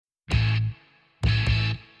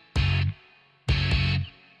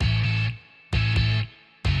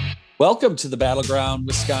Welcome to the Battleground,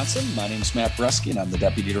 Wisconsin. My name is Matt Bresky, and I'm the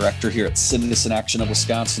Deputy Director here at Citizen Action of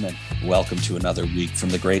Wisconsin. And welcome to another week from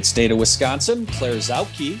the great state of Wisconsin. Claire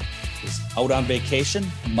Zauke is out on vacation,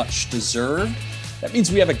 much deserved. That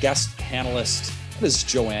means we have a guest panelist. That is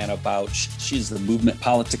Joanna Bouch. She's the Movement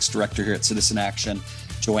Politics Director here at Citizen Action.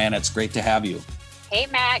 Joanna, it's great to have you. Hey,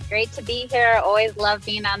 Matt. Great to be here. Always love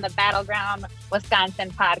being on the Battleground, Wisconsin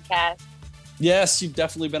podcast. Yes, you've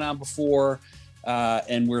definitely been on before.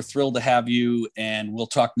 And we're thrilled to have you, and we'll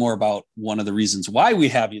talk more about one of the reasons why we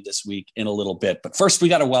have you this week in a little bit. But first, we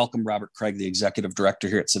got to welcome Robert Craig, the Executive Director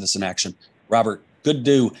here at Citizen Action. Robert, good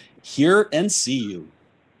to hear and see you.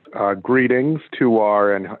 Greetings to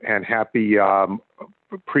our and happy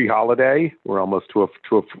pre-holiday. We're almost to a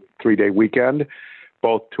 3-day weekend,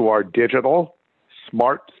 both to our digital,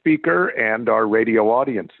 smart speaker, and our radio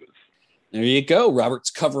audiences. There you go. Robert's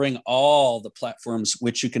covering all the platforms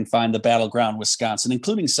which you can find the Battleground Wisconsin,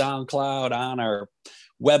 including SoundCloud, on our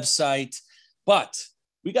website. But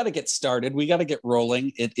we got to get started. We got to get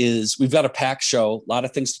rolling. We've got a packed show, a lot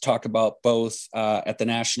of things to talk about, both at the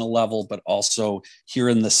national level, but also here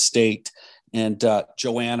in the state. And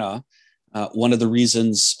Joanna, one of the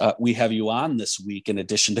reasons we have you on this week, in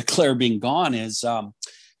addition to Claire being gone, is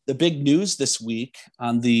the big news this week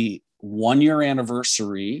on the 1-year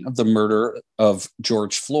anniversary of the murder of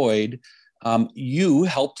George Floyd. You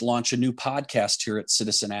helped launch a new podcast here at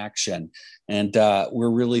Citizen Action, and we're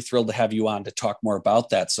really thrilled to have you on to talk more about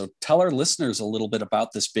that. So tell our listeners a little bit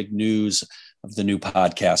about this big news of the new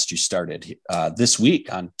podcast you started this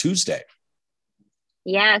week on Tuesday.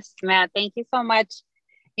 Yes, Matt, thank you so much,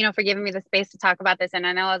 for giving me the space to talk about this. And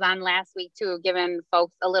I know I was on last week too, giving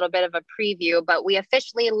folks a little bit of a preview, but we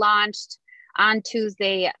officially launched on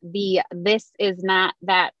Tuesday the This Is Not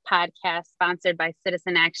That podcast, sponsored by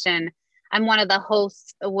Citizen Action. I'm one of the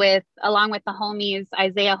hosts along with the homies,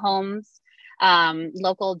 Isaiah Holmes,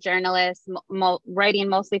 local journalist, writing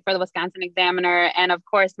mostly for the Wisconsin Examiner, and of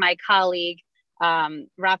course my colleague,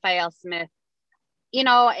 Raphael Smith.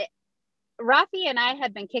 Rafi and I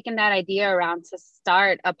had been kicking that idea around to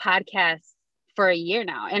start a podcast for a year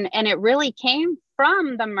now. And it really came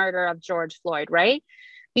from the murder of George Floyd, right?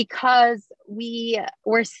 Because we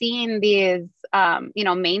were seeing these,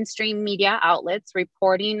 mainstream media outlets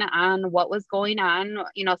reporting on what was going on,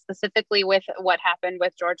 specifically with what happened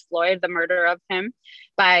with George Floyd, the murder of him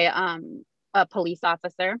by a police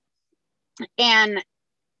officer. And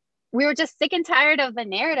we were just sick and tired of the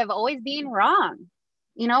narrative always being wrong.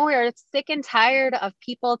 We were sick and tired of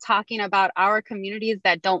people talking about our communities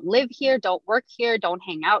that don't live here, don't work here, don't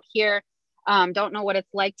hang out here, don't know what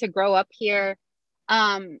it's like to grow up here.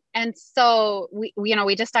 And so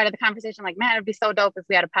we just started the conversation like, man, it'd be so dope if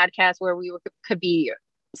we had a podcast where we could be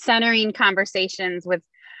centering conversations with,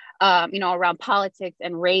 around politics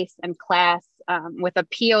and race and class, with a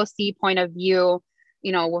POC point of view,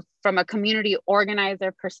 from a community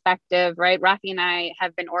organizer perspective, right? Rafi and I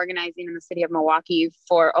have been organizing in the city of Milwaukee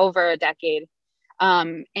for over a decade.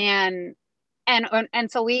 And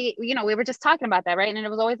so we were just talking about that, right? And it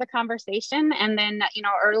was always a conversation. And then,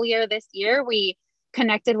 earlier this year, we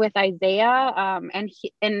connected with Isaiah,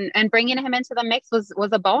 and bringing him into the mix was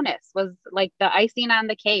a bonus, was like the icing on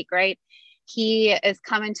the cake, right? He is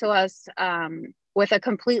coming to us with a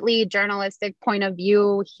completely journalistic point of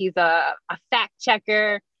view. He's a fact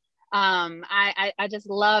checker. I just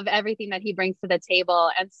love everything that he brings to the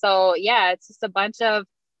table. And so, yeah, it's just a bunch of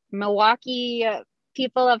Milwaukee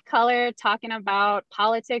people of color talking about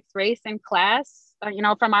politics, race, and class,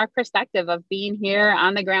 from our perspective of being here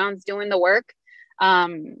on the grounds doing the work.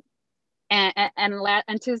 And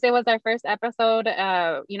Tuesday was our first episode.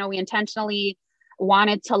 We intentionally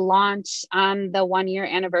wanted to launch on the 1-year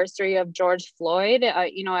anniversary of George Floyd,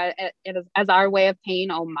 as our way of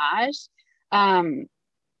paying homage. And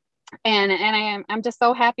I'm just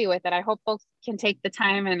so happy with it. I hope folks can take the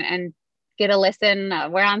time and get a listen.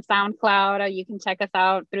 We're on SoundCloud. You can check us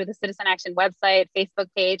out through the Citizen Action website, Facebook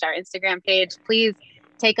page, our Instagram page. Please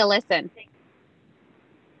take a listen.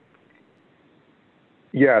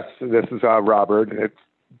 Yes, this is Robert. It's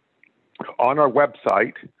on our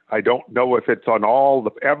website. I don't know if it's on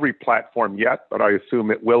every platform yet, but I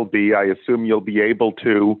assume it will be. I assume you'll be able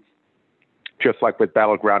to, just like with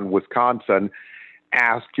Battleground Wisconsin,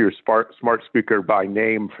 ask your smart speaker by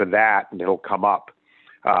name for that, and it'll come up.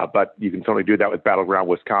 But you can certainly do that with Battleground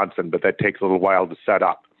Wisconsin, but that takes a little while to set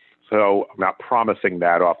up. So I'm not promising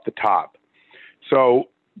that off the top. So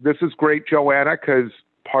this is great, Joanna, because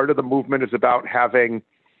part of the movement is about having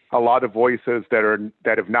a lot of voices that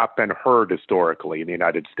have not been heard historically in the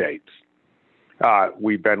United States.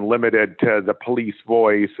 We've been limited to the police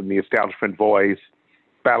voice and the establishment voice,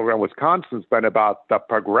 Battleground Wisconsin's been about the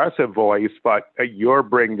progressive voice, but you're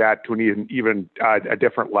bringing that to an even a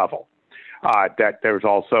different level. That there's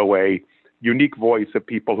also a unique voice of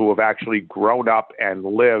people who have actually grown up and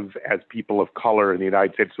live as people of color in the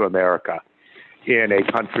United States of America, in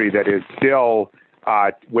a country that is still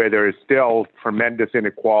where there is still tremendous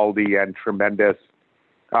inequality and tremendous,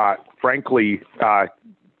 frankly,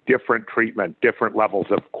 different treatment, different levels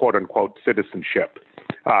of quote unquote citizenship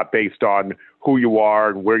based on who you are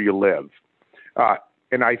and where you live.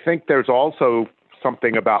 And I think there's also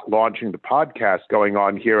something about launching the podcast going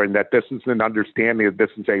on here, and that this is an understanding that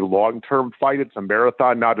this is a long-term fight. It's a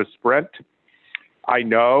marathon, not a sprint. I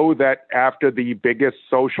know that after the biggest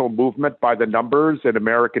social movement by the numbers in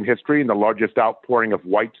American history and the largest outpouring of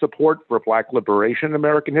white support for Black liberation in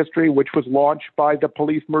American history, which was launched by the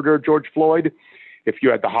police murder of George Floyd, if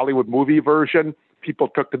you had the Hollywood movie version, people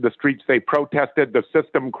took to the streets, they protested, the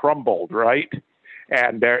system crumbled, right?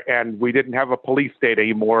 And we didn't have a police state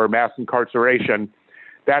anymore, or mass incarceration.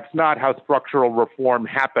 That's not how structural reform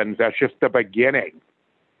happens. That's just the beginning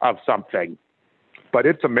of something. But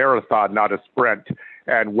it's a marathon, not a sprint.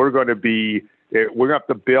 And we're going to have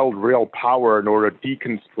to build real power in order to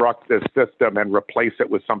deconstruct this system and replace it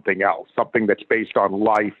with something else, something that's based on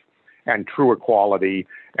life and true equality,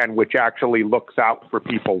 and which actually looks out for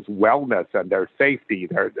people's wellness and their safety.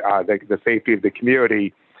 The safety of the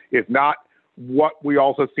community is not what we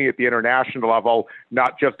also see at the international level,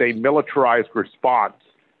 not just a militarized response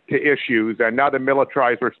to issues and not a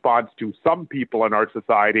militarized response to some people in our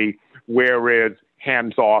society, whereas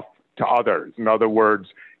hands off to others. In other words,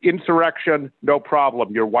 insurrection, no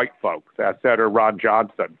problem, you're white folks, as said Ron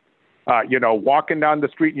Johnson. Walking down the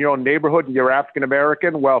street in your own neighborhood and you're African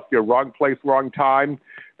American, well, if you're wrong place, wrong time,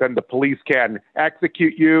 then the police can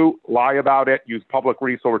execute you, lie about it, use public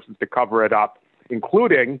resources to cover it up,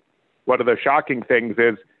 including one of the shocking things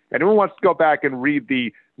is, anyone wants to go back and read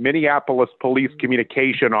the Minneapolis police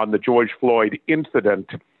communication on the George Floyd incident,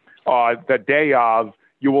 the day of,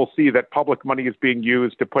 you will see that public money is being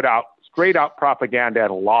used to put out straight out propaganda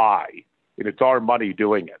and lie. And it's our money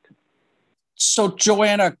doing it. So,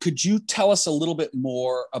 Joanna, could you tell us a little bit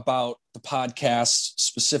more about the podcast,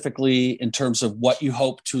 specifically in terms of what you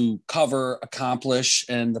hope to cover, accomplish,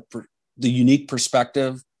 and the unique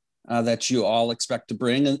perspective that you all expect to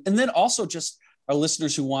bring? And then also just our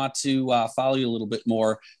listeners who want to follow you a little bit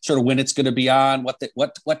more, sort of when it's going to be on,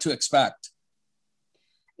 what to expect.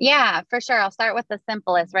 Yeah, for sure. I'll start with the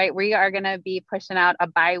simplest, right? We are going to be pushing out a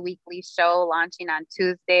bi-weekly show launching on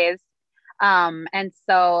Tuesdays. And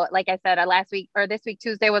so, like I said, this week,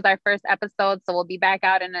 Tuesday was our first episode. So we'll be back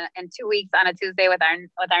out in 2 weeks on a Tuesday with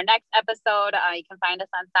our next episode. You can find us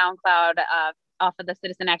on SoundCloud, off of the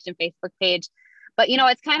Citizen Action Facebook page. But,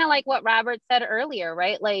 it's kind of like what Robert said earlier,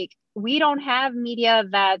 right? Like, we don't have media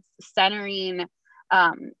that's centering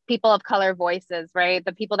people of color voices, right?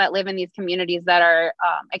 The people that live in these communities that are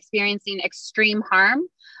experiencing extreme harm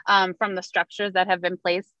from the structures that have been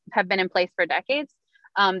in place for decades,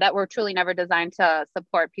 that were truly never designed to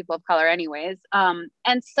support people of color anyways.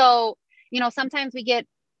 And so, sometimes we get,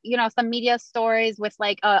 some media stories with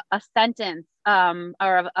like a sentence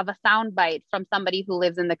or of a soundbite from somebody who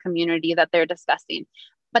lives in the community that they're discussing,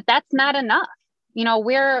 but that's not enough.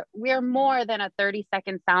 We're more than a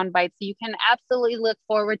 30-second soundbite. So you can absolutely look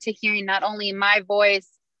forward to hearing not only my voice,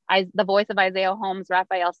 the voice of Isaiah Holmes,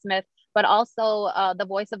 Raphael Smith, but also the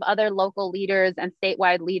voice of other local leaders and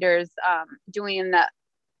statewide leaders doing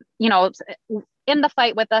in the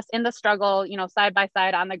fight with us, in the struggle, side by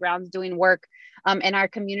side on the grounds, doing work in our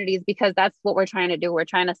communities, because that's what we're trying to do. We're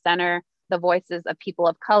trying to center the voices of people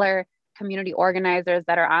of color, community organizers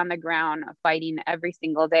that are on the ground fighting every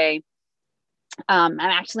single day. I'm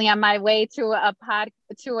actually on my way to a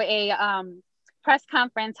press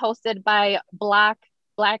conference hosted by Black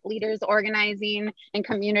Leaders Organizing in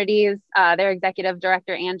Communities. Their executive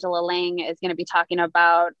director, Angela Lang, is going to be talking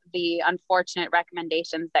about the unfortunate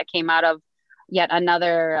recommendations that came out of yet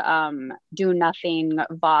another do nothing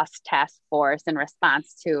VOS task force in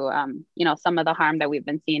response to some of the harm that we've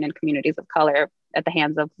been seeing in communities of color at the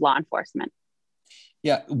hands of law enforcement.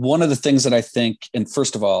 Yeah, one of the things that I think, and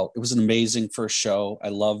first of all, it was an amazing first show. I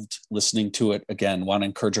loved listening to it. Again, want to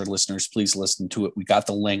encourage our listeners, please listen to it. We got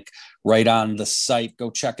the link right on the site. Go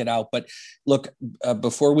check it out. But look,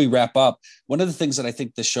 before we wrap up, one of the things that I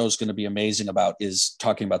think this show is going to be amazing about is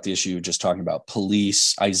talking about the issue you're just talking about,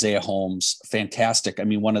 police. Isaiah Holmes, fantastic. I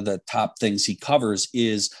mean, one of the top things he covers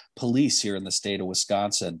is police here in the state of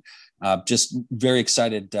Wisconsin. Just very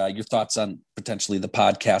excited. Your thoughts on potentially the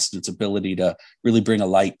podcast and its ability to really bring a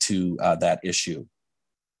light to that issue.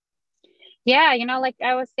 Yeah, like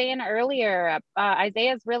I was saying earlier,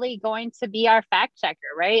 Isaiah is really going to be our fact checker,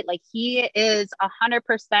 right? Like he is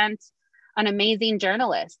 100% an amazing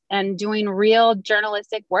journalist and doing real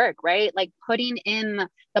journalistic work, right? Like putting in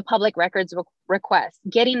the public records request,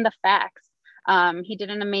 getting the facts. He did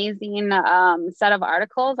an amazing set of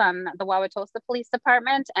articles on the Wauwatosa Police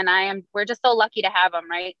Department, and we're just so lucky to have him,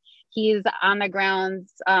 right? He's on the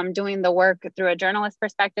grounds doing the work through a journalist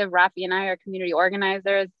perspective. Rafi and I are community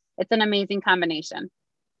organizers. It's an amazing combination.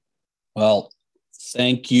 Well,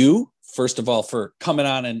 thank you, first of all, for coming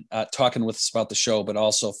on and talking with us about the show, but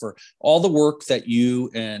also for all the work that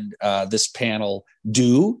you and this panel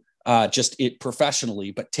do, just it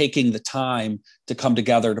professionally, but taking the time to come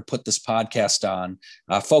together to put this podcast on.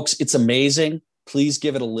 Folks, it's amazing. Please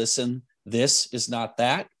give it a listen. This is not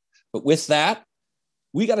that. But with that,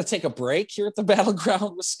 we got to take a break here at the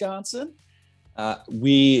Battleground, Wisconsin.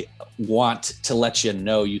 We want to let you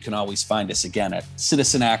know you can always find us again at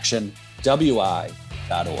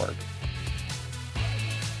citizenactionwi.org.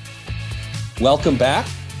 Welcome back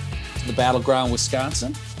to the Battleground,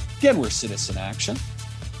 Wisconsin. Again, we're Citizen Action.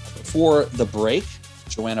 Before the break,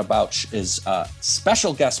 Joanna Bauch is a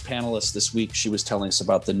special guest panelist this week. She was telling us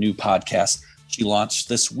about the new podcast she launched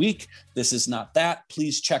this week. This is not that.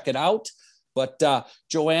 Please check it out. But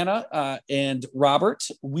Joanna and Robert,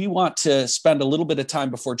 we want to spend a little bit of time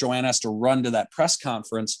before Joanna has to run to that press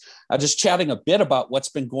conference, just chatting a bit about what's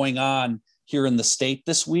been going on here in the state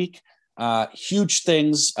this week. Huge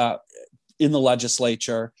things in the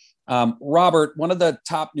legislature. Robert, one of the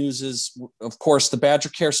top news is, of course, the Badger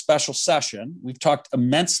Care special session. We've talked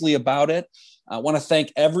immensely about it. I want to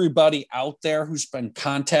thank everybody out there who's been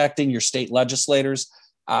contacting your state legislators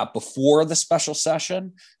before the special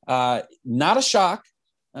session. Not a shock,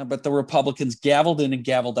 but the Republicans gavelled in and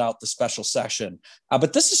gavelled out the special session.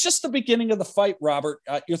 But this is just the beginning of the fight, Robert.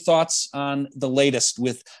 Your thoughts on the latest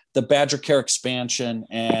with the Badger Care expansion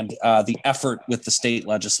and the effort with the state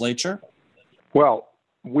legislature? Well,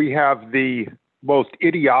 we have the most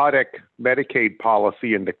idiotic Medicaid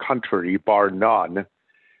policy in the country, bar none.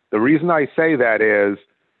 The reason I say that is,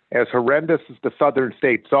 as horrendous as the southern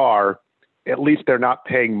states are, at least they're not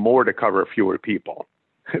paying more to cover fewer people.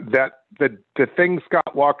 That the thing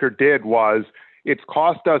Scott Walker did was it's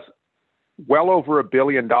cost us well over $1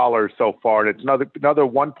 billion so far, and it's another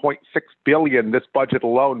 $1.6 billion this budget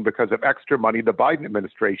alone because of extra money the Biden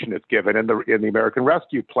administration has given in the American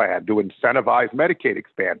Rescue Plan to incentivize Medicaid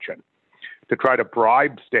expansion, to try to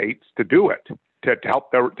bribe states to do it, to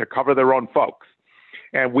help to cover their own folks.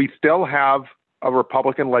 And we still have a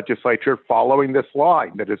Republican legislature following this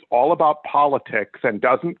line that is all about politics and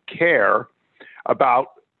doesn't care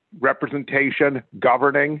about representation,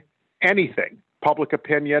 governing, anything, public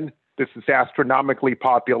opinion. This is astronomically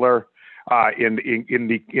popular in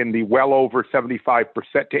the well over 75%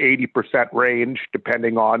 to 80% range,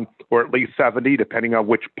 depending on, or at least 70, depending on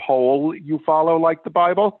which poll you follow, like the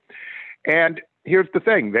Bible. And here's the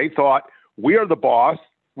thing: they thought, we are the boss.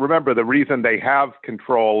 Remember, the reason they have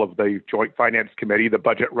control of the Joint Finance Committee, the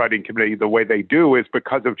Budget Writing Committee, the way they do is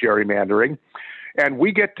because of gerrymandering. And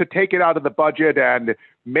we get to take it out of the budget and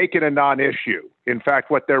make it a non-issue. In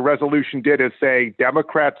fact, what their resolution did is say,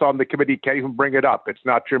 Democrats on the committee can't even bring it up. It's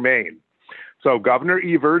not germane. So Governor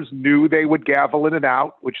Evers knew they would gavel in and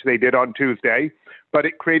out, which they did on Tuesday, but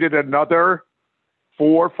it created another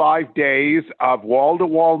 4 or 5 days of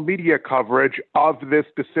wall-to-wall media coverage of this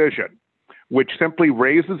decision, which simply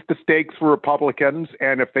raises the stakes for Republicans.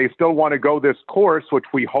 And if they still want to go this course,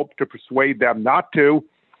 which we hope to persuade them not to,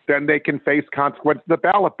 then they can face consequences in the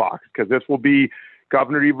ballot box, because this will be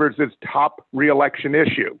Governor Evers' top reelection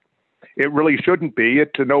issue. It really shouldn't be.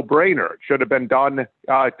 It's a no-brainer. It should have been done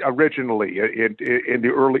originally in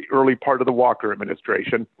the early part of the Walker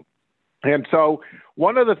administration. And so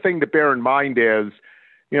one other thing to bear in mind is,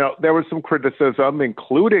 there was some criticism,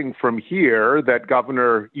 including from here, that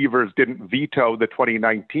Governor Evers didn't veto the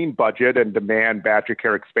 2019 budget and demand Badger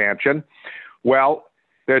Care expansion. Well,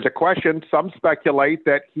 there's a question. Some speculate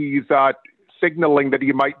that he's signaling that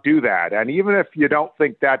he might do that. And even if you don't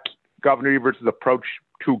think that's Governor Evers' approach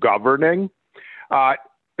to governing,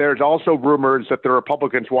 there's also rumors that the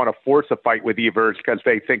Republicans want to force a fight with Evers because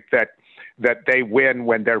they think that they win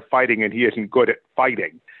when they're fighting and he isn't good at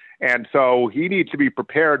fighting. And so he needs to be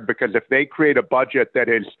prepared, because if they create a budget that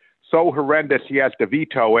is so horrendous he has to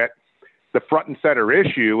veto it, the front and center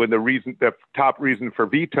issue and the top reason for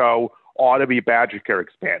veto ought to be Badger Care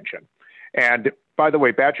expansion. And by the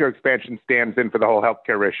way, Badger Care expansion stands in for the whole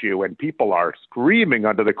healthcare issue, and people are screaming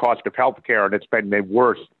under the cost of healthcare, and it's been made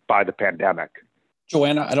worse by the pandemic.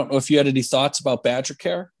 Joanna, I don't know if you had any thoughts about Badger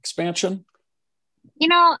Care expansion.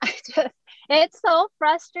 It's so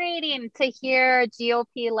frustrating to hear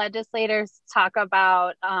GOP legislators talk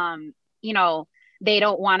about, you know, they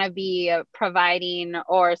don't want to be providing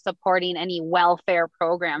or supporting any welfare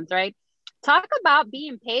programs, right? Talk about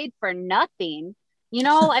being paid for nothing. You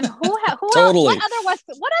know, and who else? Totally. What other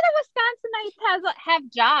Wisconsinites have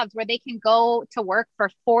jobs where they can go to work for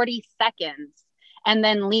 40 seconds and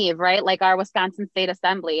then leave, right? Like our Wisconsin State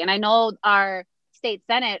Assembly. And I know our state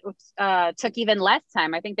Senate took even less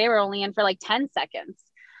time. I think they were only in for like 10 seconds.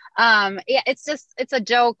 Yeah, it's a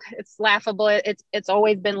joke. It's laughable. It's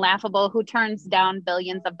always been laughable. Who turns down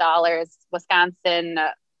billions of dollars? Wisconsin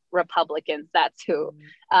Republicans, that's who.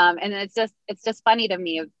 And it's just funny to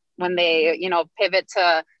me when they, you know, pivot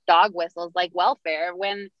to dog whistles like welfare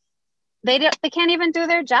when they can't even do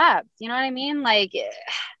their jobs. You know what I mean? Like,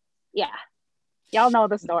 yeah, y'all know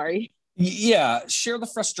the story. Yeah, share the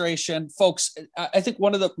frustration, folks. I think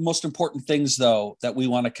one of the most important things, though, that we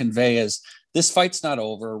want to convey is this fight's not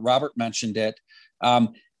over. Robert mentioned it.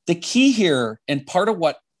 The key here, and part of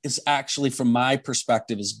what is actually, from my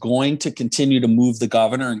perspective, is going to continue to move the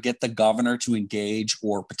governor and get the governor to engage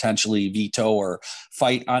or potentially veto or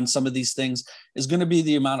fight on some of these things, is going to be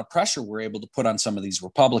the amount of pressure we're able to put on some of these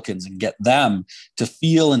Republicans and get them to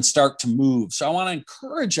feel and start to move. So I want to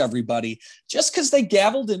encourage everybody, just because they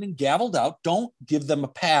gavelled in and gavelled out, don't give them a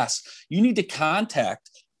pass. You need to contact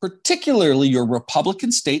particularly your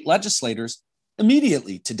Republican state legislators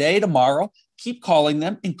immediately, today, tomorrow. Keep calling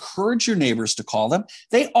them, encourage your neighbors to call them.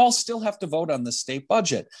 They all still have to vote on the state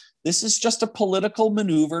budget. This is just a political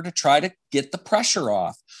maneuver to try to get the pressure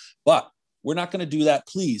off. But we're not going to do that.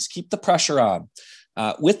 Please keep the pressure on.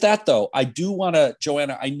 With that, though, I do want to,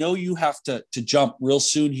 Joanna, I know you have to jump real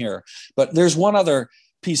soon here, but there's one other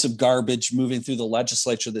piece of garbage moving through the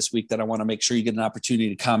legislature this week that I want to make sure you get an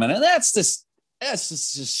opportunity to comment. And that's this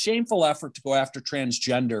shameful effort to go after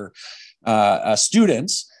transgender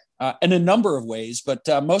students. In a number of ways, but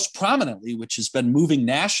most prominently, which has been moving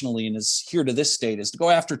nationally and is here to this state, is to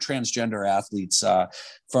go after transgender athletes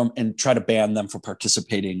and try to ban them from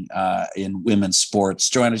participating in women's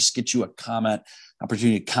sports. Joanna, just get you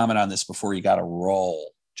opportunity to comment on this before you got to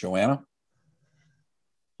roll. Joanna?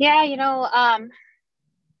 Yeah, I'm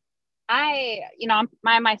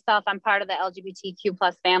part of the LGBTQ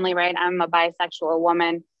plus family, right? I'm a bisexual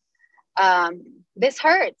woman. This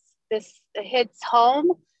hurts. This hits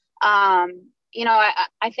home. I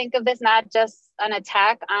think of this not just an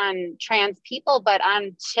attack on trans people, but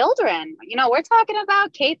on children. We're talking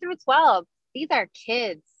about K through 12. These are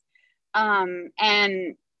kids.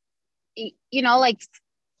 Like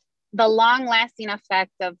the long lasting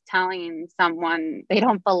effect of telling someone they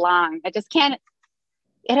don't belong. I just can't,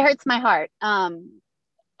 it hurts my heart. I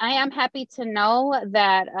am happy to know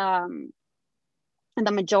that,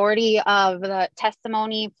 the majority of the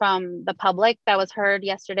testimony from the public that was heard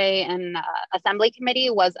yesterday in Assembly Committee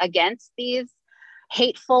was against these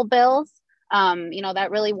hateful bills. That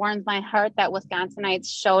really warms my heart that Wisconsinites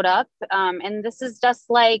showed up. And this is just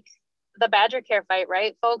like the Badger Care fight,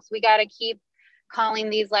 right, folks? We got to keep calling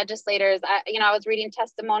these legislators. I was reading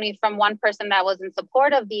testimony from one person that was in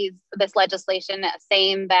support of this legislation,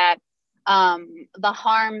 saying that the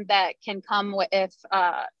harm that can come if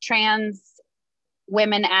trans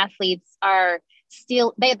women athletes are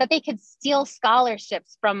that they could steal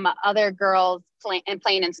scholarships from other girls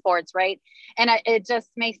playing in sports, right? And it just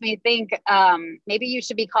makes me think maybe you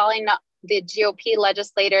should be calling the GOP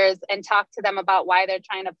legislators and talk to them about why they're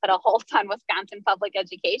trying to put a hold on Wisconsin public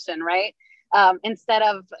education, right? Instead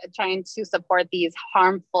of trying to support these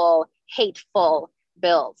harmful, hateful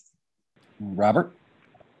bills. Robert?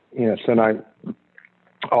 Yes, and I'm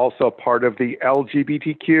also part of the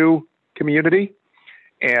LGBTQ community.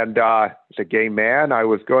 And as a gay man, I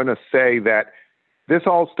was going to say that this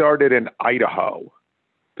all started in Idaho.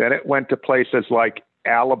 Then it went to places like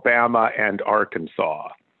Alabama and Arkansas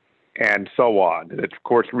and so on. And it, of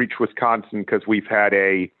course, reached Wisconsin because we've had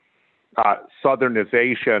a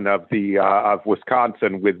southernization of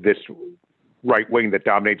Wisconsin with this right wing that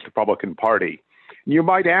dominates the Republican Party. And you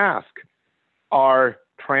might ask, are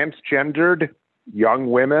transgendered young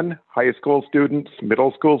women, high school students,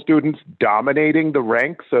 middle school students dominating the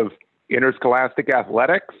ranks of interscholastic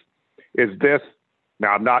athletics? Is this,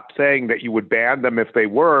 now I'm not saying that you would ban them if they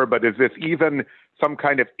were, but is this even some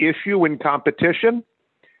kind of issue in competition?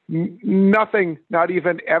 Nothing, not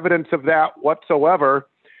even evidence of that whatsoever.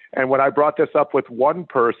 And when I brought this up with one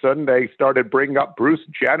person, they started bringing up Bruce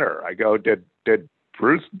Jenner. I go, did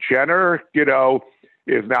Bruce Jenner,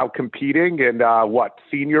 is now competing in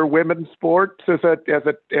senior women's sports as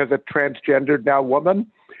a transgendered now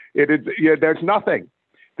woman? It is. There's nothing.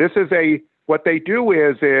 This is what they do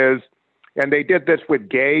is And they did this with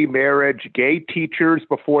gay marriage, gay teachers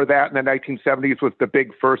before that in the 1970s was the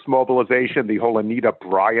big first mobilization, the whole Anita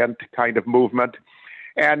Bryant kind of movement.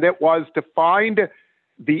 And it was to find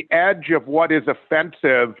the edge of what is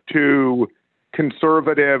offensive to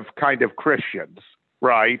conservative kind of Christians,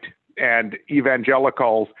 right, and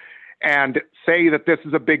evangelicals, and say that this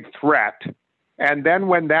is a big threat. And then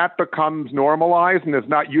when that becomes normalized and is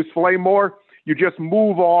not useful anymore, you just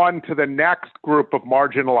move on to the next group of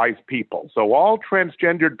marginalized people. So all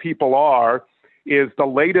transgendered people is the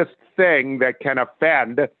latest thing that can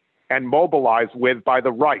offend and mobilize with by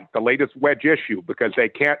the right, the latest wedge issue, because they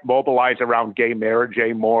can't mobilize around gay marriage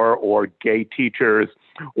anymore or gay teachers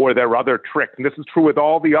or their other tricks. And this is true with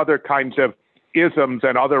all the other kinds of isms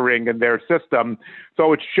and othering in their system.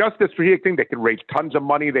 So it's just a strategic thing. They can raise tons of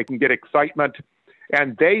money. They can get excitement.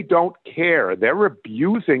 And they don't care. They're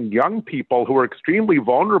abusing young people who are extremely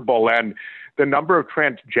vulnerable. And the number of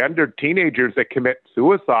transgendered teenagers that commit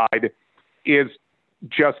suicide is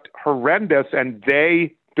just horrendous, and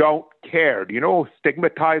they don't care. Do you know how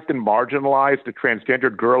stigmatized and marginalized a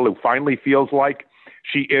transgendered girl who finally feels like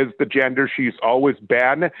she is the gender she's always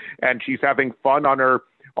been, and she's having fun on her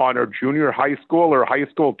junior high school or high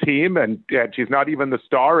school team, and she's not even the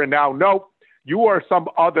star, and now, nope, you are some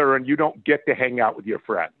other and you don't get to hang out with your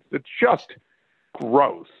friends. It's just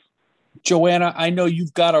gross. Joanna, I know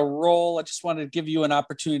you've got a role. I just wanted to give you an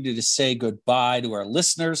opportunity to say goodbye to our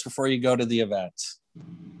listeners before you go to the event.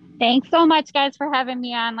 Thanks so much, guys, for having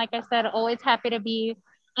me on. Like I said, always happy to be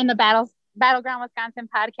on the Battleground Wisconsin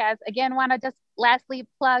podcast. Again, want to just lastly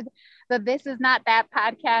plug the This Is Not That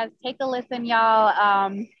podcast. Take a listen,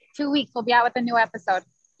 y'all. 2 weeks, we'll be out with a new episode.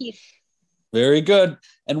 Peace. Very good.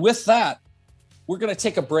 And with that, we're going to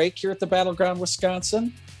take a break here at the Battleground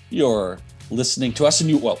Wisconsin. You're listening to us, and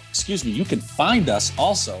you can find us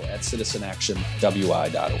also at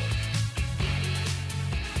citizenactionwi.org.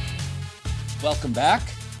 Welcome back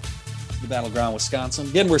to the Battleground Wisconsin.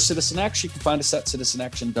 Again, we're Citizen Action. You can find us at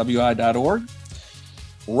citizenactionwi.org.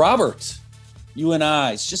 Robert,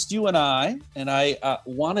 it's just you and I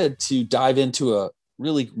wanted to dive into a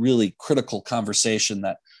really, really critical conversation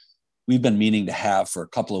that we've been meaning to have for a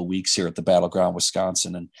couple of weeks here at the Battleground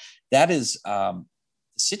Wisconsin. And that is the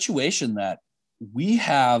situation that we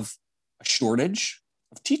have a shortage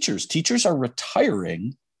of teachers. Teachers are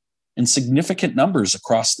retiring in significant numbers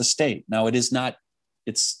across the state. Now, it's not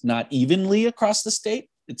evenly across the state.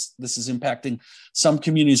 This is impacting some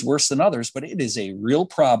communities worse than others, but it is a real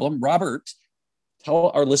problem. Robert, tell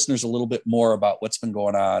our listeners a little bit more about what's been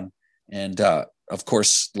going on. And of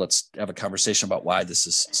course, let's have a conversation about why this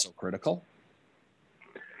is so critical.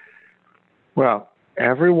 Well,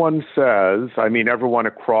 everyone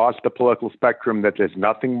across the political spectrum, that there's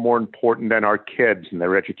nothing more important than our kids and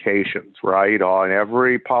their educations, right? On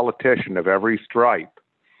every politician of every stripe.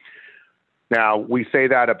 Now, we say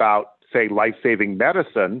that about, say, life-saving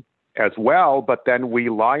medicine as well, but then we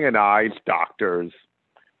lionize doctors,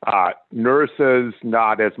 nurses,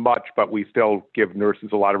 not as much, but we still give nurses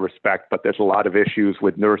a lot of respect, but there's a lot of issues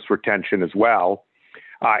with nurse retention as well.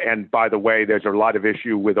 And by the way, there's a lot of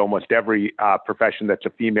issue with almost every profession that's a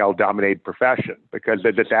female-dominated profession, because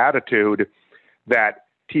there's this attitude that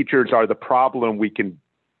teachers are the problem. We can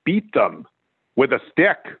beat them with a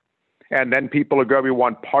stick, and then people are going to be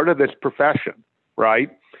one part of this profession, right?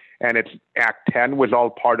 And it's Act 10 was all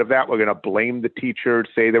part of that. We're going to blame the teachers,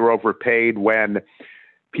 say they were overpaid, when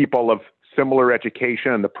people of similar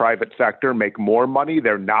education in the private sector make more money.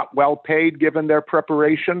 They're not well paid given their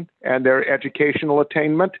preparation and their educational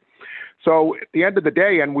attainment. So at the end of the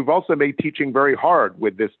day, and we've also made teaching very hard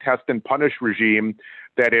with this test and punish regime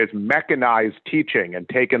that is mechanized teaching and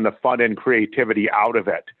taken the fun and creativity out of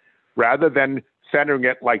it, rather than centering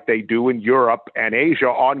it like they do in Europe and Asia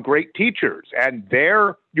on great teachers and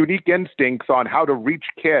their unique instincts on how to reach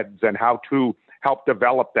kids and how to help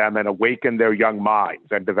develop them and awaken their young minds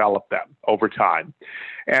and develop them over time.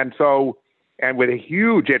 And with a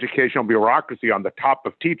huge educational bureaucracy on the top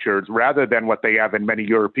of teachers, rather than what they have in many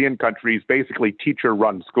European countries, basically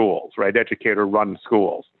teacher-run schools, right? Educator-run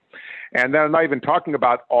schools. And then I'm not even talking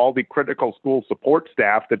about all the critical school support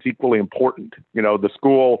staff that's equally important. You know, the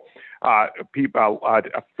school people,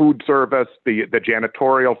 food service, the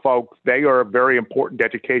janitorial folks, they are very important to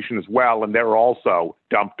education as well, and they're also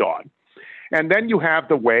dumped on. And then you have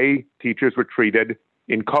the way teachers were treated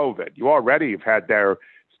in COVID. You already have had their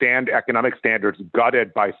economic standards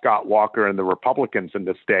gutted by Scott Walker and the Republicans in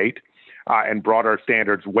the state and brought our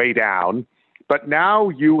standards way down. But now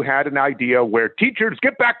you had an idea where teachers,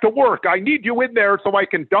 get back to work. I need you in there so I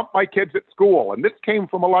can dump my kids at school. And this came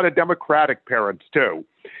from a lot of Democratic parents too.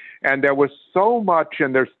 And there was so much,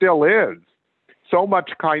 and there still is, so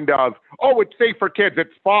much kind of, oh, it's safe for kids,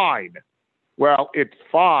 it's fine. Well, it's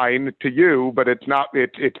fine to you, but it's not.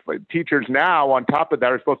 It's teachers now, on top of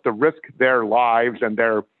that, are supposed to risk their lives and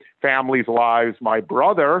their families' lives. My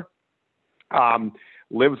brother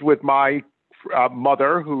lives with my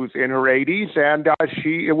mother, who's in her 80s, and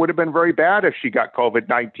it would have been very bad if she got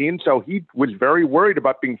COVID-19. So he was very worried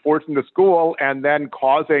about being forced into school and then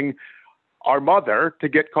causing our mother to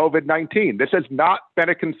get COVID-19. This has not been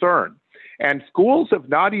a concern. And schools have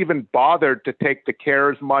not even bothered to take the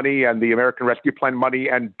CARES money and the American Rescue Plan money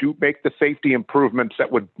and make the safety improvements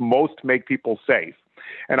that would most make people safe.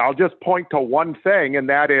 And I'll just point to one thing, and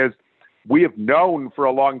that is we have known for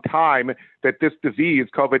a long time that this disease,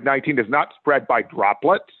 COVID-19, is not spread by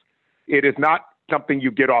droplets. It is not something you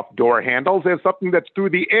get off door handles. It's something that's through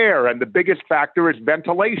the air, and the biggest factor is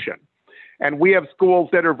ventilation. And we have schools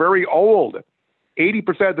that are very old.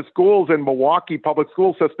 80% of the schools in Milwaukee public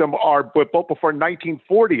school system are built before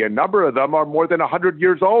 1940. A number of them are more than 100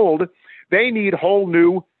 years old. They need whole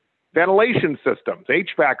new ventilation systems,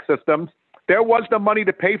 HVAC systems. There was the money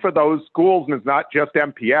to pay for those schools, and it's not just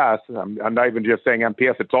MPS. I'm not even just saying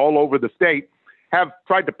MPS. It's all over the state. Have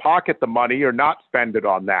tried to pocket the money or not spend it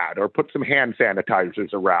on that, or put some hand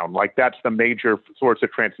sanitizers around. Like, that's the major source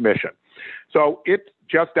of transmission. So it's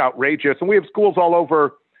just outrageous. And we have schools all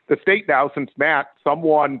over the state now, since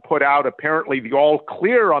someone put out apparently the all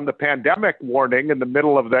clear on the pandemic warning in the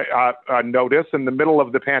middle of the notice in the middle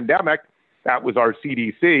of the pandemic. That was our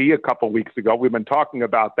CDC a couple of weeks ago. We've been talking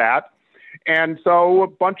about that. And so a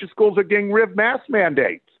bunch of schools are getting rid of mask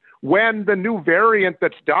mandates when the new variant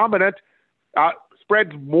that's dominant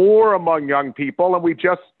spreads more among young people. And we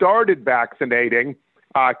just started vaccinating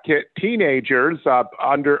teenagers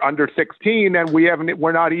under 16, and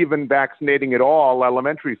we're not even vaccinating at all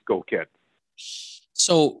elementary school kids.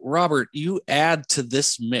 So, Robert, you add to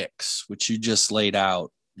this mix, which you just laid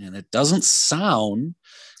out, and it doesn't sound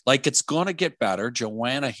like it's going to get better.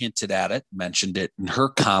 Joanna hinted at it, mentioned it in her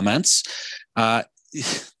comments. The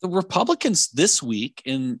Republicans this week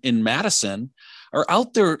in Madison are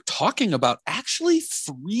out there talking about actually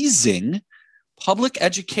freezing public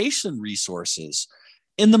education resources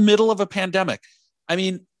in the middle of a pandemic. I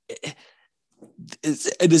mean, it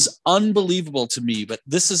is unbelievable to me, but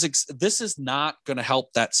this is not going to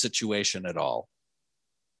help that situation at all.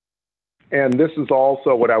 And this is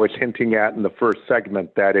also what I was hinting at in the first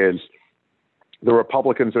segment. That is, the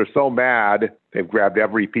Republicans are so mad, they've grabbed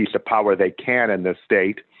every piece of power they can in this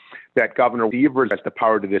state, that Governor Evers has the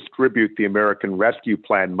power to distribute the American Rescue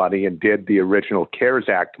Plan money and did the original CARES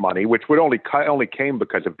Act money, which would only came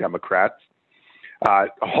because of Democrats.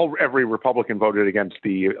 Every Republican voted against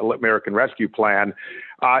the American Rescue Plan.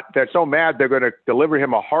 They're so mad they're going to deliver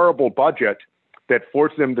him a horrible budget that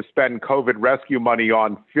forces him to spend COVID rescue money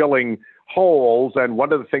on filling holes. And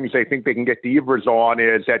one of the things they think they can get Evers on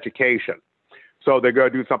is education. So they're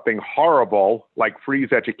going to do something horrible like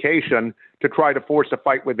freeze education to try to force a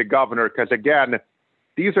fight with the governor. Because again,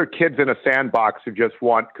 these are kids in a sandbox who just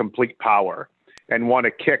want complete power and want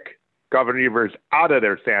to kick Governor Evers out of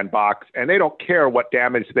their sandbox, and they don't care what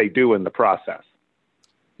damage they do in the process.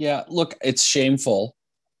 Yeah, look, it's shameful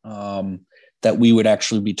that we would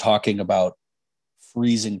actually be talking about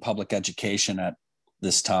freezing public education at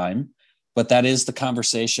this time, but that is the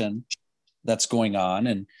conversation that's going on,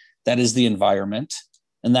 and that is the environment,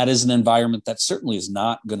 and that is an environment that certainly is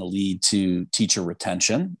not going to lead to teacher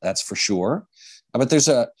retention, that's for sure. But there's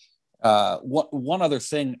one other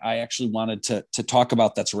thing I actually wanted to talk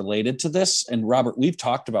about that's related to this. And Robert, we've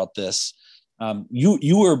talked about this.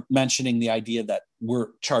 You were mentioning the idea that we're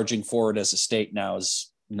charging forward as a state now as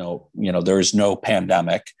there is no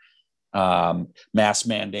pandemic. Mask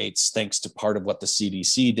mandates, thanks to part of what the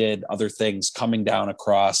CDC did, other things coming down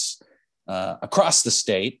across the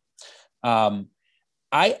state. I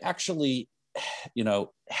actually,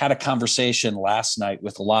 had a conversation last night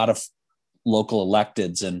with a lot of local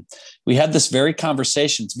electeds, and we had this very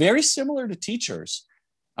conversation. It's very similar to teachers,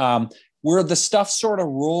 where the stuff sort of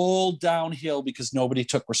rolled downhill because nobody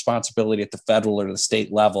took responsibility at the federal or the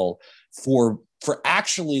state level for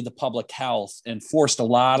actually the public health, and forced a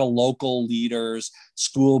lot of local leaders,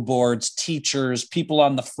 school boards, teachers, people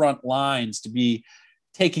on the front lines to be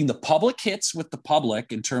taking the public hits with the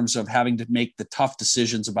public in terms of having to make the tough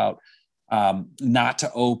decisions about not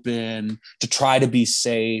to open, to try to be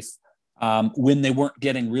safe, when they weren't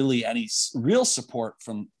getting really any real support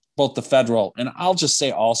from both the federal, and I'll just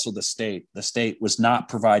say also the state. The state was not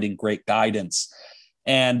providing great guidance.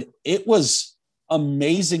 And it was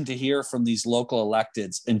amazing to hear from these local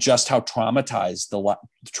electeds and just how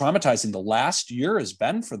traumatizing the last year has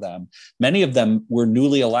been for them. Many of them were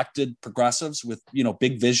newly elected progressives with,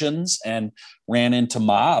 big visions and ran into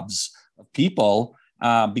mobs of people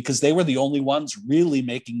because they were the only ones really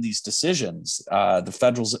making these decisions.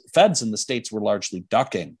 The feds in the states were largely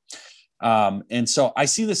ducking. And so I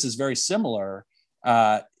see this as very similar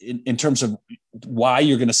in terms of why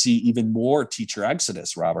you're going to see even more teacher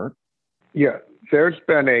exodus, Robert. Yeah, there's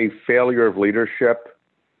been a failure of leadership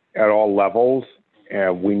at all levels,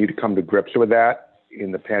 and we need to come to grips with that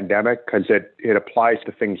in the pandemic because it applies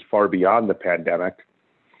to things far beyond the pandemic.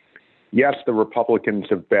 Yes, the Republicans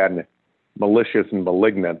have been malicious and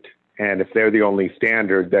malignant, and if they're the only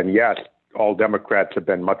standard, then yes, all Democrats have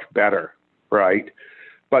been much better, right?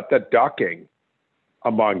 But the ducking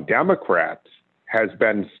among Democrats has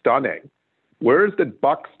been stunning. Where's the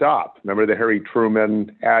buck stop? Remember the Harry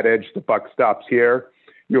Truman adage, the buck stops here?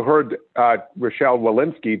 You heard Rochelle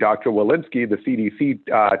Walensky, Dr. Walensky, the CDC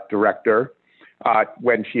director,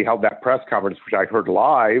 when she held that press conference, which I heard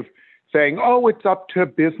live, saying, oh, it's up to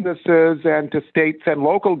businesses and to states and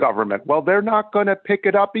local government. Well, they're not going to pick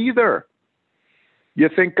it up either. You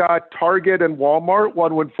think Target and Walmart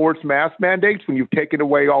want to enforce mask mandates when you've taken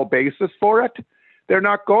away all basis for it? They're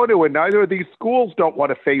not going to, and neither of these schools don't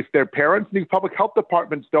want to face their parents. These public health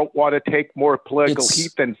departments don't want to take more political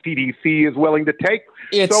heat than CDC is willing to take.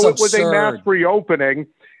 So it was a mass reopening.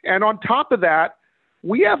 And on top of that,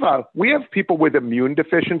 we have people with immune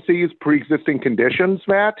deficiencies, pre-existing conditions,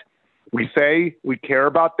 Matt. We say we care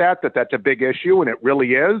about that's a big issue, and it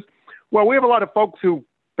really is. Well, we have a lot of folks who've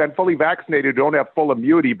been fully vaccinated who don't have full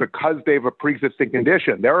immunity because they have a pre-existing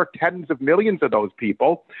condition. There are tens of millions of those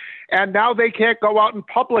people. And now they can't go out in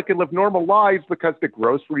public and live normal lives because the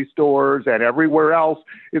grocery stores and everywhere else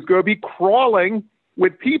is going to be crawling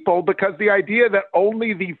with people because the idea that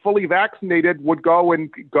only the fully vaccinated would go and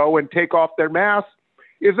take off their masks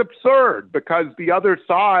is absurd because the other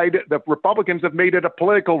side, the Republicans, have made it a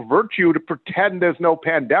political virtue to pretend there's no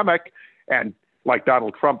pandemic and, like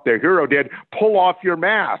Donald Trump, their hero, did, pull off your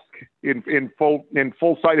mask in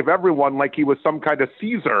full sight of everyone like he was some kind of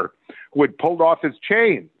Caesar who had pulled off his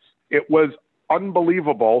chains. It was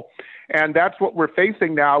unbelievable. And that's what we're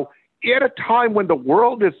facing now. At a time when the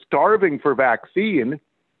world is starving for vaccine,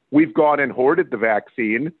 we've gone and hoarded the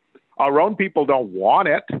vaccine. Our own people don't want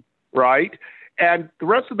it, right? And the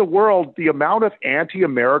rest of the world, the amount of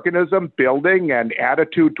anti-Americanism building and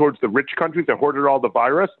attitude towards the rich countries that hoarded all the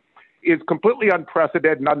virus is completely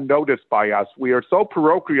unprecedented and unnoticed by us. We are so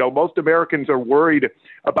parochial. Most Americans are worried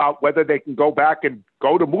about whether they can go back and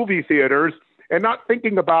go to movie theaters and not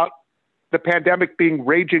thinking about the pandemic being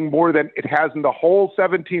raging more than it has in the whole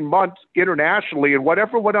 17 months internationally and what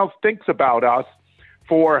everyone else thinks about us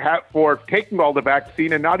for taking all the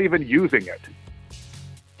vaccine and not even using it.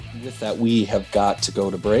 With that, we have got to go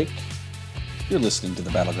to break. You're listening to the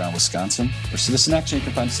Battleground Wisconsin. For Citizen Action, you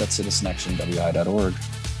can find us at citizenactionwi.org.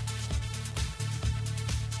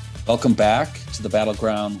 Welcome back to the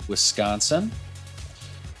Battleground Wisconsin.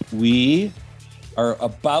 We are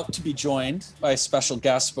about to be joined by a special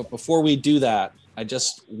guest, but before we do that, I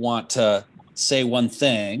just want to say one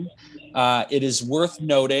thing. It is worth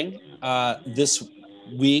noting this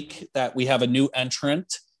week that we have a new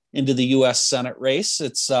entrant into the U.S. Senate race.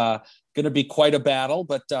 It's going to be quite a battle,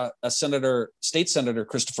 but State Senator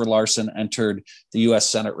Christopher Larson entered the U.S.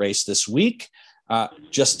 Senate race this week.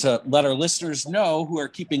 Just to let our listeners know who are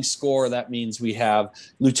keeping score, that means we have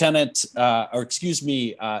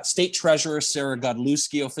State Treasurer Sarah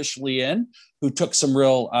Godlewski officially in, who took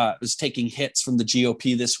was taking hits from the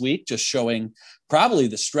GOP this week, just showing probably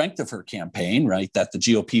the strength of her campaign, right? That the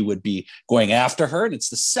GOP would be going after her. And it's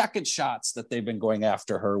the second shots that they've been going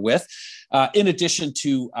after her with, in addition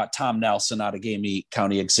to Tom Nelson, Outagamie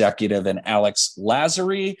County Executive, and Alex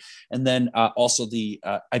Lazary. And then also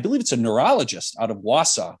I believe it's a neurologist out of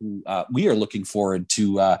Wausau, who we are looking forward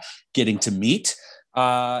to getting to meet.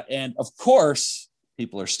 And of course,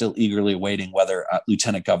 people are still eagerly awaiting whether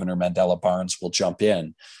Lieutenant Governor Mandela Barnes will jump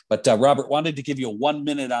in. But Robert, wanted to give you 1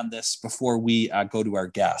 minute on this before we go to our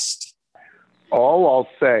guest. All I'll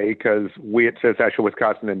say, because we at Citizen Action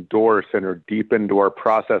Wisconsin endorse and are deep into our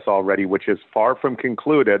process already, which is far from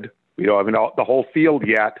concluded. We don't have the whole field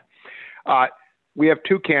yet. We have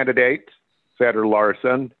two candidates, Senator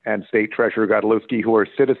Larson and State Treasurer Godlewski, who are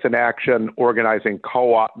Citizen Action Organizing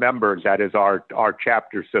Co-op members. That is our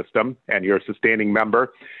chapter system, and you're a sustaining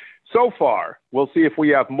member. So far, we'll see if we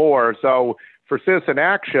have more. So for Citizen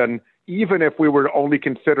Action, even if we were to only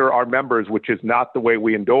consider our members, which is not the way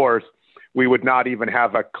we endorse, we would not even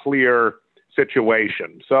have a clear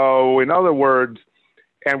situation. So in other words,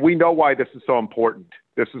 and we know why this is so important.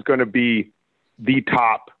 This is going to be the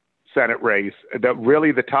top Senate race.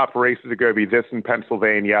 Really the top races are going to be this in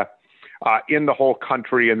Pennsylvania, in the whole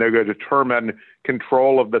country, and they're going to determine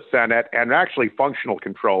control of the Senate and actually functional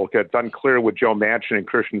control. It's unclear with Joe Manchin and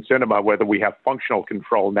Kyrsten Sinema whether we have functional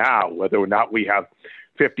control now, whether or not we have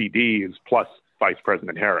 50 Ds plus Vice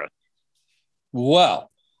President Harris.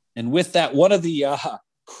 Well, and with that, one of the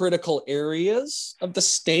critical areas of the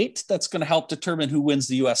state that's going to help determine who wins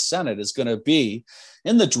the U.S. Senate is going to be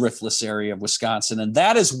in the driftless area of Wisconsin. And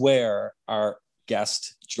that is where our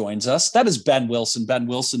guest joins us. That is Ben Wilson. Ben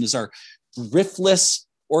Wilson is our driftless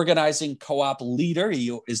organizing co-op leader.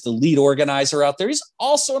 He is the lead organizer out there. He's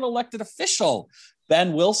also an elected official.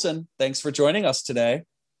 Ben Wilson, thanks for joining us today.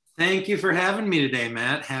 Thank you for having me today,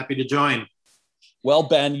 Matt. Happy to join. Well,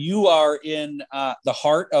 Ben, you are in the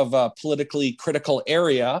heart of a politically critical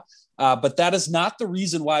area, but that is not the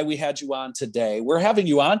reason why we had you on today. We're having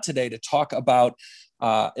you on today to talk about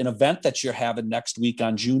an event that you're having next week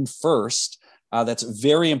on June 1st. That's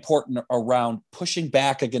very important around pushing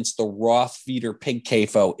back against the Roth feeder pig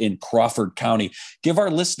CAFO in Crawford County. Give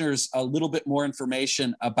our listeners a little bit more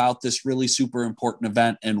information about this really super important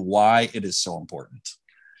event and why it is so important.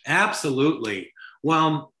 Absolutely.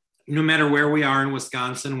 Well, no matter where we are in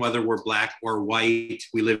Wisconsin, whether we're Black or white,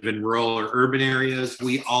 we live in rural or urban areas,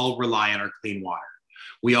 we all rely on our clean water.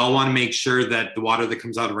 We all want to make sure that the water that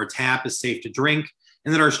comes out of our tap is safe to drink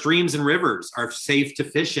and that our streams and rivers are safe to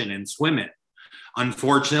fish in and swim in.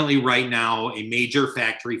 Unfortunately, right now, a major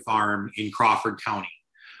factory farm in Crawford County,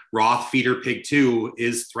 Roth Feeder Pig 2,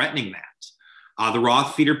 is threatening that. The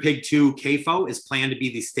Roth Feeder Pig 2 CAFO is planned to be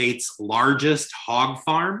the state's largest hog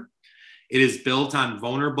farm. It is built on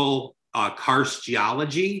vulnerable karst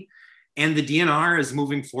geology, and the DNR is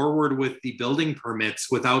moving forward with the building permits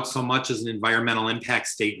without so much as an environmental impact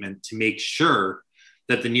statement to make sure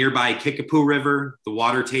that the nearby Kickapoo River, the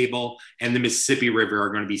water table, and the Mississippi River are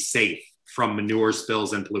going to be safe from manure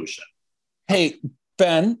spills and pollution. Hey,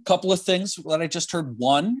 Ben, a couple of things that I just heard.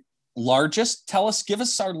 One, largest. Give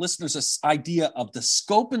us our listeners an idea of the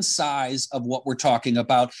scope and size of what we're talking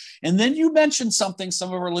about. And then you mentioned something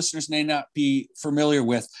some of our listeners may not be familiar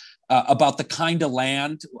with about the kind of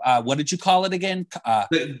land. What did you call it again?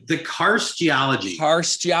 The karst geology.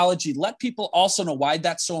 Karst geology. Let people also know why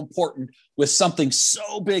that's so important with something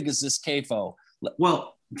so big as this CAFO.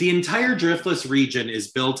 Well, the entire driftless region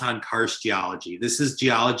is built on karst geology. This is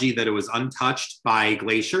geology that it was untouched by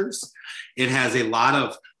glaciers. It has a lot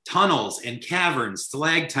of tunnels and caverns,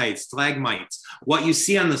 stalactites, stalagmites. What you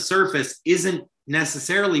see on the surface isn't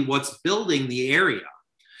necessarily what's building the area.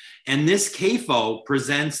 And this CAFO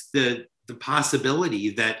presents the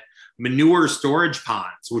possibility that manure storage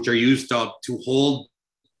ponds, which are used to hold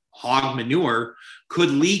hog manure, could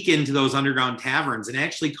leak into those underground caverns and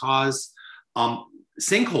actually cause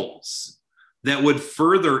sinkholes that would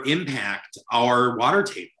further impact our water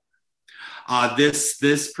table.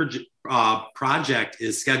 This project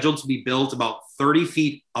is scheduled to be built about 30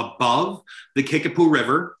 feet above the Kickapoo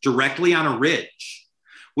River, directly on a ridge,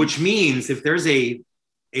 which means if there's a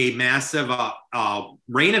massive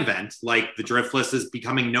rain event like the driftless is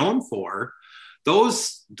becoming known for,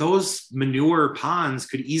 those manure ponds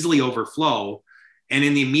could easily overflow, and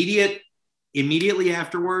in the immediately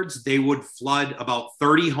afterwards, they would flood about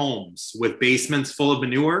 30 homes with basements full of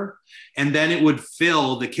manure, and then it would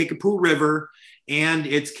fill the Kickapoo River and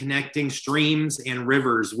its connecting streams and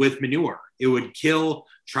rivers with manure. It would kill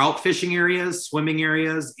trout fishing areas, swimming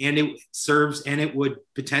areas, and it would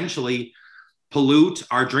potentially pollute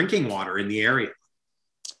our drinking water in the area.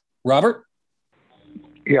 Robert?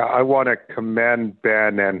 Yeah, I want to commend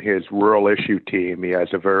Ben and his rural issue team. He has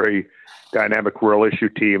a very dynamic rural issue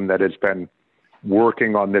team that has been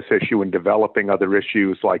working on this issue and developing other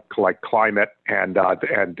issues like climate and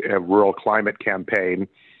a rural climate campaign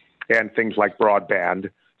and things like broadband.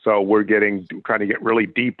 So we're trying to get really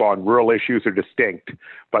deep on rural issues are distinct,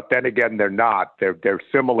 but then again, they're not. They're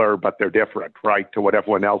similar, but they're different, right, to what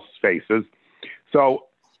everyone else faces. So,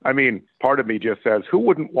 I mean, part of me just says, who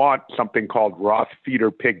wouldn't want something called Roth Feeder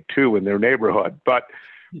Pig 2 in their neighborhood? But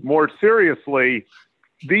more seriously,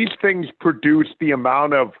 these things produce the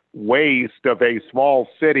amount of waste of a small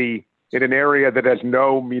city in an area that has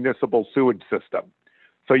no municipal sewage system.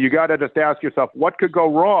 So you got to just ask yourself, what could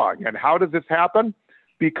go wrong? And how does this happen?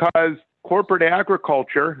 Because corporate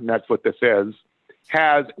agriculture, and that's what this is,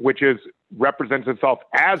 represents itself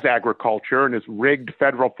as agriculture and has rigged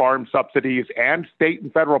federal farm subsidies and state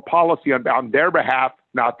and federal policy on their behalf,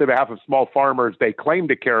 not the behalf of small farmers they claim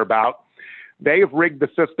to care about. They have rigged the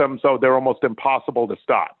system so they're almost impossible to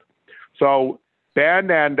stop. So Ben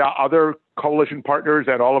and other coalition partners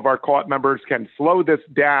and all of our co-op members can slow this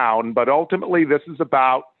down, but ultimately this is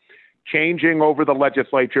about changing over the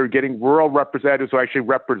legislature, getting rural representatives who actually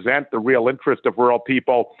represent the real interest of rural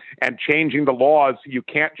people, and changing the laws. You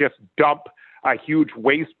can't just dump a huge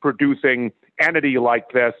waste-producing entity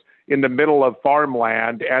like this in the middle of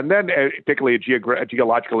farmland, and then particularly a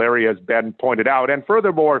geological area, as Ben pointed out. And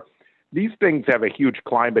furthermore, these things have a huge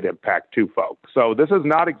climate impact too, folks. So this is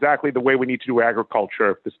not exactly the way we need to do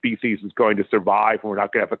agriculture if the species is going to survive and we're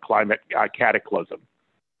not going to have a climate cataclysm.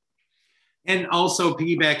 And also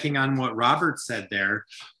piggybacking on what Robert said there,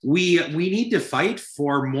 we need to fight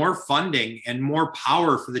for more funding and more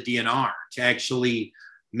power for the DNR to actually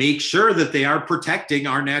make sure that they are protecting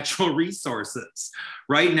our natural resources.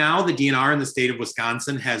 Right now, the DNR in the state of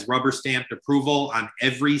Wisconsin has rubber stamped approval on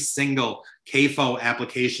every single CAFO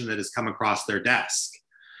application that has come across their desk.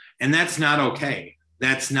 And that's not okay.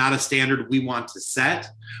 That's not a standard we want to set.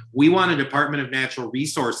 We want a Department of Natural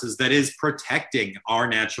Resources that is protecting our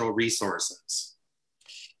natural resources.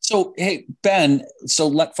 So, hey, Ben, so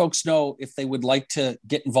let folks know if they would like to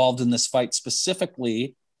get involved in this fight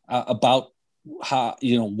specifically about how,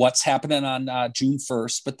 what's happening on June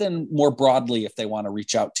 1st, but then more broadly, if they want to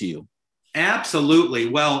reach out to you. Absolutely.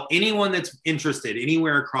 Well, anyone that's interested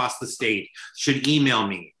anywhere across the state should email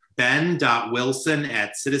me,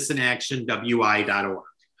 ben.wilson@citizenactionwi.org.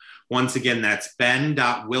 Once again, that's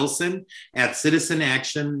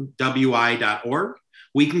ben.wilson@citizenactionwi.org.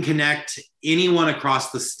 We can connect anyone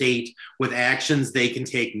across the state with actions they can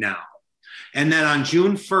take now. And then on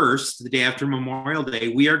June 1st, the day after Memorial Day,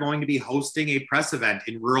 we are going to be hosting a press event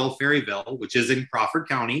in rural Ferryville, which is in Crawford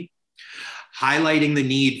County, highlighting the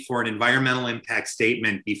need for an environmental impact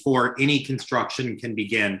statement before any construction can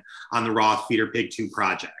begin on the Roth Feeder Pig 2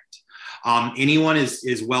 project. Anyone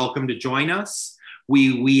is welcome to join us.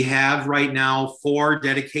 We have right now 4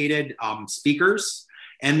 dedicated speakers.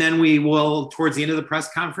 And then we will, towards the end of the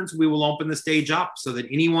press conference, we will open the stage up so that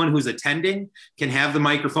anyone who's attending can have the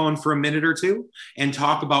microphone for a minute or two and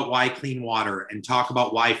talk about why clean water and talk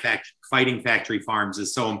about why fighting factory farms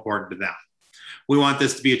is so important to them. We want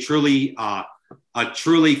this to be a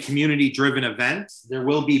truly community-driven event. There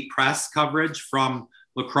will be press coverage from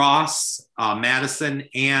La Crosse, Madison,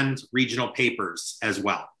 and regional papers as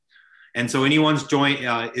well. And so anyone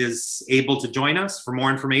is able to join us. For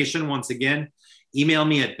more information, once again, email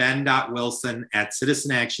me at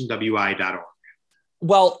ben.wilson@citizenactionwi.org.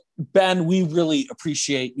 Well, Ben, we really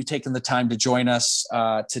appreciate you taking the time to join us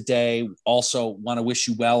today. Also want to wish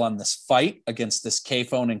you well on this fight against this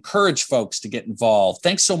CAFO and encourage folks to get involved.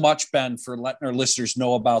 Thanks so much, Ben, for letting our listeners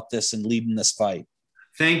know about this and leading this fight.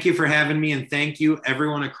 Thank you for having me, and thank you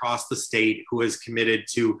everyone across the state who is committed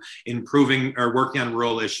to improving or working on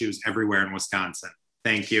rural issues everywhere in Wisconsin.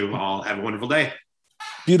 Thank you all. Have a wonderful day.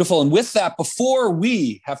 Beautiful. And with that, before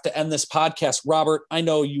we have to end this podcast, Robert, I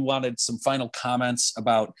know you wanted some final comments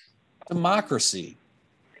about democracy.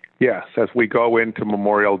 Yes, as we go into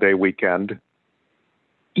Memorial Day weekend,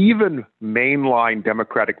 even mainline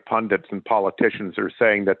Democratic pundits and politicians are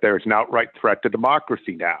saying that there's an outright threat to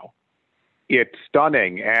democracy now. It's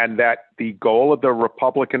stunning, and that the goal of the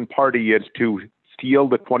Republican Party is to steal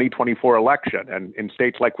the 2024 election. And in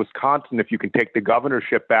states like Wisconsin, if you can take the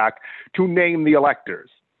governorship back, to name the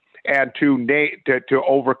electors and to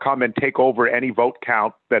overcome and take over any vote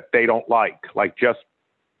count that they don't like just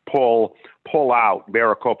pull out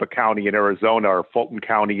Maricopa County in Arizona or Fulton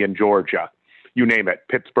County in Georgia, you name it,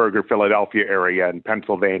 Pittsburgh or Philadelphia area in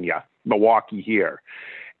Pennsylvania, Milwaukee here.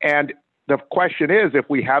 And the question is, if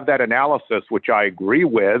we have that analysis, which I agree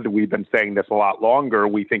with, we've been saying this a lot longer,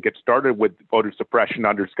 we think it started with voter suppression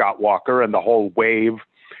under Scott Walker and the whole wave.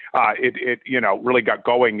 It really got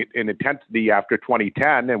going in intensity after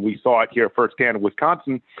 2010, and we saw it here firsthand in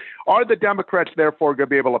Wisconsin. Are the Democrats therefore going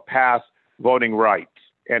to be able to pass voting rights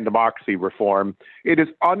and democracy reform? It is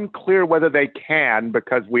unclear whether they can,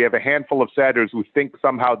 because we have a handful of senators who think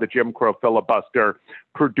somehow the Jim Crow filibuster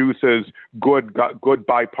produces good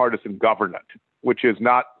bipartisan governance, which is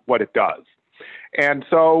not what it does. And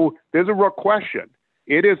so there's a real question.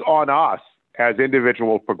 It is on us as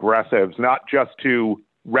individual progressives, not just to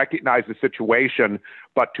recognize the situation,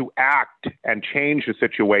 but to act and change the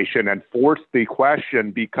situation and force the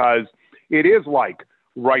question, because it is like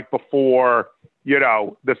right before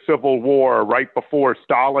the Civil War, right before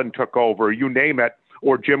Stalin took over, you name it,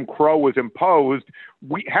 or Jim Crow was imposed.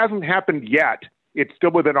 Hasn't happened yet. It's still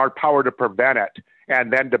within our power to prevent it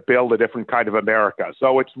and then to build a different kind of America.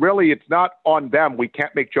 So it's not on them. We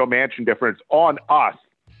can't make Joe Manchin different. It's on us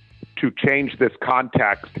to change this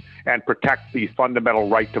context and protect the fundamental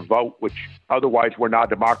right to vote, which otherwise we're not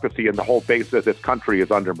a democracy and the whole base of this country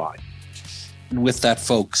is undermined. And with that,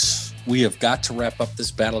 folks, we have got to wrap up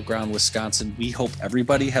this Battleground Wisconsin. We hope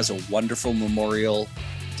everybody has a wonderful Memorial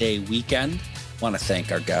Day weekend. Want to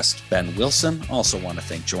thank our guest, Ben Wilson. Also want to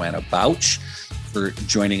thank Joanna Bouch for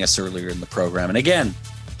joining us earlier in the program. And again,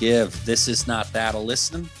 give This Is Not That a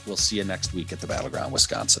listen. We'll see you next week at the Battleground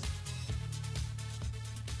Wisconsin.